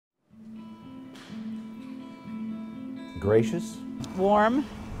Gracious. Warm,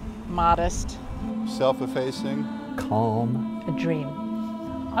 modest. Self-effacing. Calm. A dream.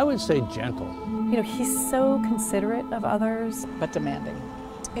 I would say gentle. You know, he's so considerate of others. But demanding.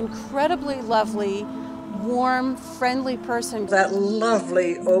 Incredibly lovely, warm, friendly person. That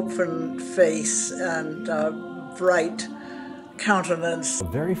lovely open face and bright countenance. A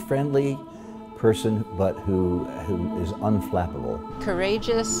very friendly person, but who is unflappable.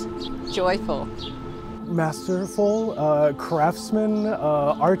 Courageous, joyful. Masterful, craftsman,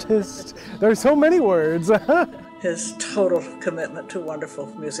 artist. There's so many words. His total commitment to wonderful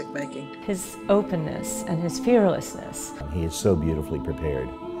music making. His openness and his fearlessness. He is so beautifully prepared.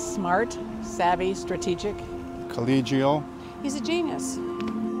 Smart, savvy, strategic. Collegial. He's a genius.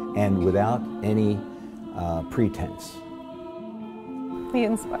 And without any pretense. He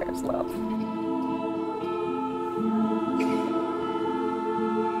inspires love.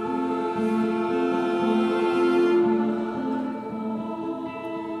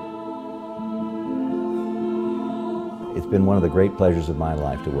 It's been one of the great pleasures of my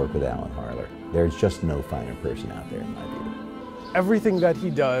life to work with Alan Harler. There's just no finer person out there in my view. Everything that he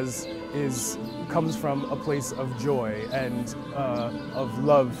does comes from a place of joy and of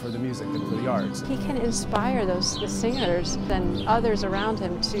love for the music and for the arts. He can inspire the singers and others around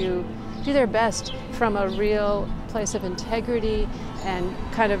him to do their best from a real place of integrity and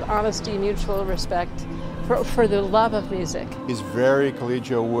kind of honesty, mutual respect for the love of music. He's very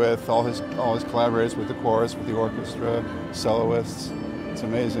collegial with all his collaborators, with the chorus, with the orchestra, soloists. It's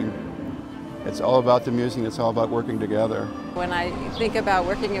amazing. It's all about the music, it's all about working together. When I think about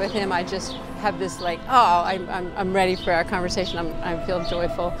working with him, I just have this like, oh, I'm ready for our conversation. I feel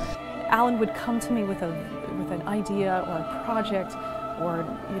joyful. Alan would come to me with an idea or a project or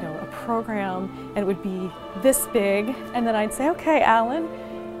a program, and it would be this big, and then I'd say, okay, Alan,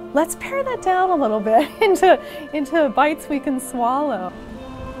 let's pare that down a little bit into bites we can swallow.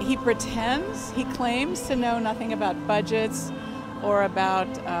 He pretends, he claims to know nothing about budgets or about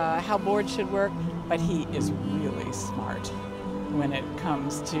how boards should work, but he is really smart when it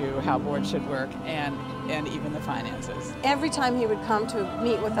comes to how boards should work and even the finances. Every time he would come to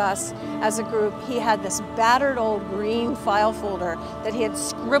meet with us as a group, he had this battered old green file folder that he had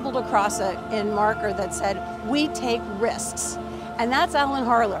scribbled across it in marker that said, "We take risks." And that's Alan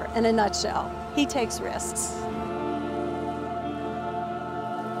Harler in a nutshell. He takes risks.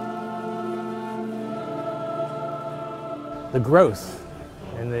 The growth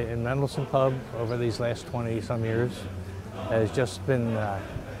in Mendelssohn Club over these last 20-some years has just been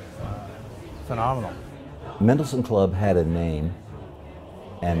phenomenal. Mendelssohn Club had a name,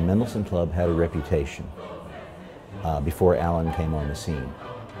 and Mendelssohn Club had a reputation before Alan came on the scene.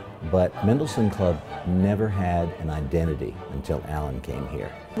 But Mendelssohn Club never had an identity until Alan came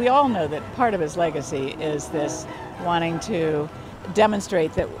here. We all know that part of his legacy is this wanting to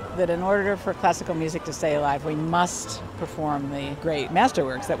demonstrate that in order for classical music to stay alive, we must perform the great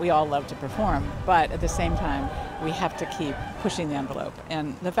masterworks that we all love to perform, but at the same time, we have to keep pushing the envelope.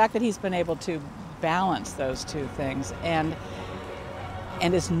 And the fact that he's been able to balance those two things and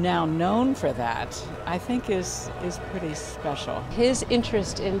is now known for that, I think is pretty special. His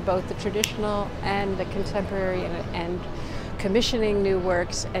interest in both the traditional and the contemporary and commissioning new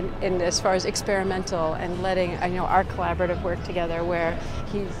works and as far as experimental and letting our collaborative work together where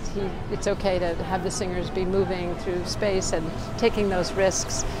it's okay to have the singers be moving through space and taking those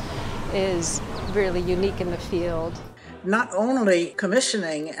risks is really unique in the field. Not only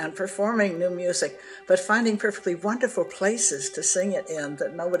commissioning and performing new music, but finding perfectly wonderful places to sing it in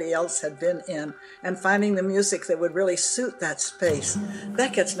that nobody else had been in, and finding the music that would really suit that space.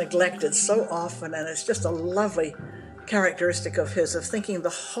 That gets neglected so often, and it's just a lovely characteristic of his, of thinking the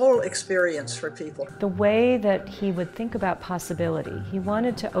whole experience for people. The way that he would think about possibility, he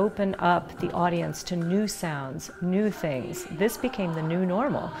wanted to open up the audience to new sounds, new things. This became the new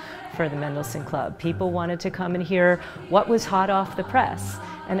normal for the Mendelssohn Club. People wanted to come and hear what was hot off the press.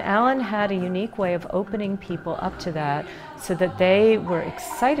 And Alan had a unique way of opening people up to that so that they were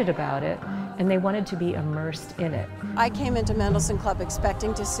excited about it and they wanted to be immersed in it. I came into Mendelssohn Club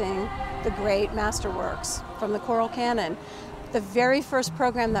expecting to sing the great masterworks from the choral canon. The very first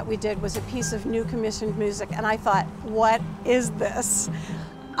program that we did was a piece of new commissioned music, and I thought, what is this?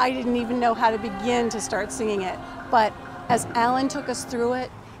 I didn't even know how to begin to start singing it. But as Alan took us through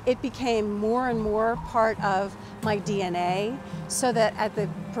it, it became more and more part of my DNA, so that at the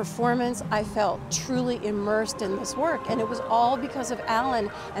performance I felt truly immersed in this work. And it was all because of Alan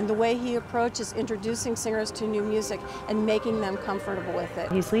and the way he approaches introducing singers to new music and making them comfortable with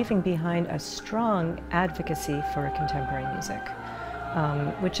it. He's leaving behind a strong advocacy for contemporary music.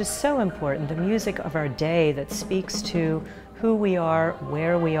 which is so important, the music of our day that speaks to who we are,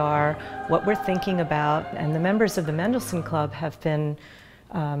 where we are, what we're thinking about. And the members of the Mendelssohn Club have been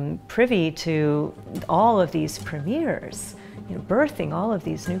privy to all of these premieres, birthing all of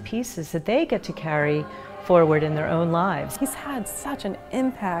these new pieces that they get to carry forward in their own lives. He's had such an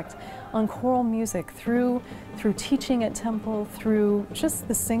impact on choral music through teaching at Temple, through just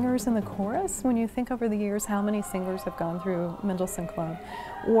the singers in the chorus. When you think over the years how many singers have gone through Mendelssohn Club,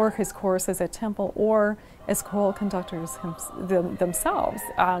 or his choruses at Temple, or as choral conductors themselves,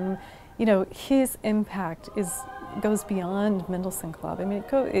 his impact goes beyond Mendelssohn Club. I mean,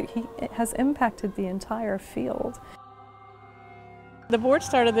 it has impacted the entire field. The board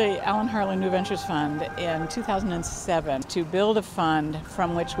started the Alan Harler New Ventures Fund in 2007 to build a fund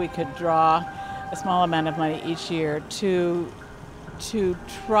from which we could draw a small amount of money each year to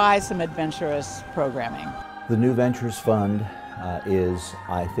try some adventurous programming. The New Ventures Fund is,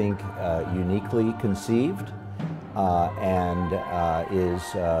 I think, uniquely conceived and is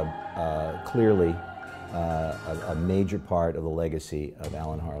clearly a major part of the legacy of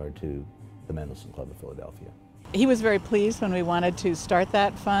Alan Harler to the Mendelssohn Club of Philadelphia. He was very pleased when we wanted to start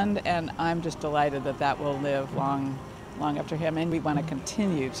that fund, and I'm just delighted that that will live long after him, and we want to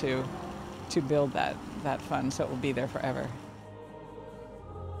continue to build that fund so it will be there forever.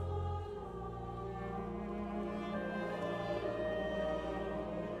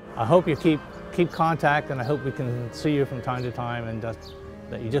 I hope you keep contact, and I hope we can see you from time to time, and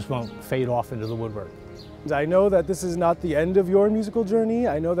that you just won't fade off into the woodwork. I know that this is not the end of your musical journey.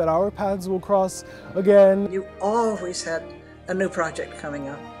 I know that our paths will cross again. You always had a new project coming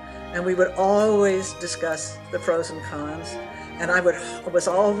up, and we would always discuss the pros and cons, and I was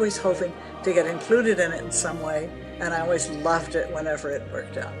always hoping to get included in it in some way, and I always loved it whenever it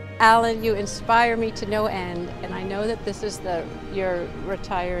worked out. Alan, you inspire me to no end, and I know that this is you're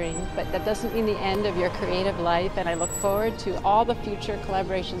retiring, but that doesn't mean the end of your creative life, and I look forward to all the future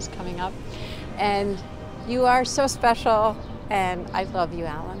collaborations coming up. And you are so special, and I love you,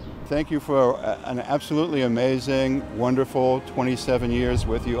 Alan. Thank you for an absolutely amazing, wonderful 27 years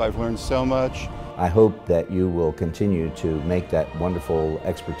with you. I've learned so much. I hope that you will continue to make that wonderful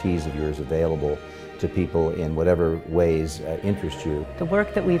expertise of yours available to people in whatever ways interest you. The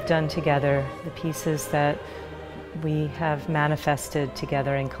work that we've done together, the pieces that we have manifested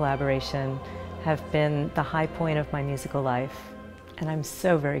together in collaboration, have been the high point of my musical life, and I'm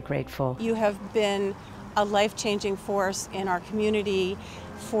so very grateful. You have been a life-changing force in our community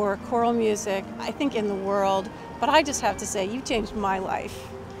for choral music, I think in the world, but I just have to say you changed my life.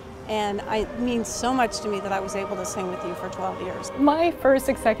 And it means so much to me that I was able to sing with you for 12 years. My first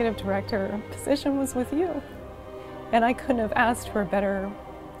executive director position was with you, and I couldn't have asked for a better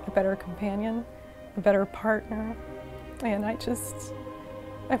companion, a better partner, and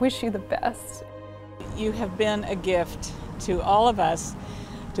I wish you the best. You have been a gift to all of us,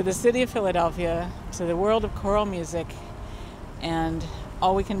 to the city of Philadelphia, to the world of choral music, and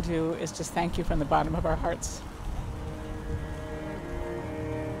all we can do is just thank you from the bottom of our hearts.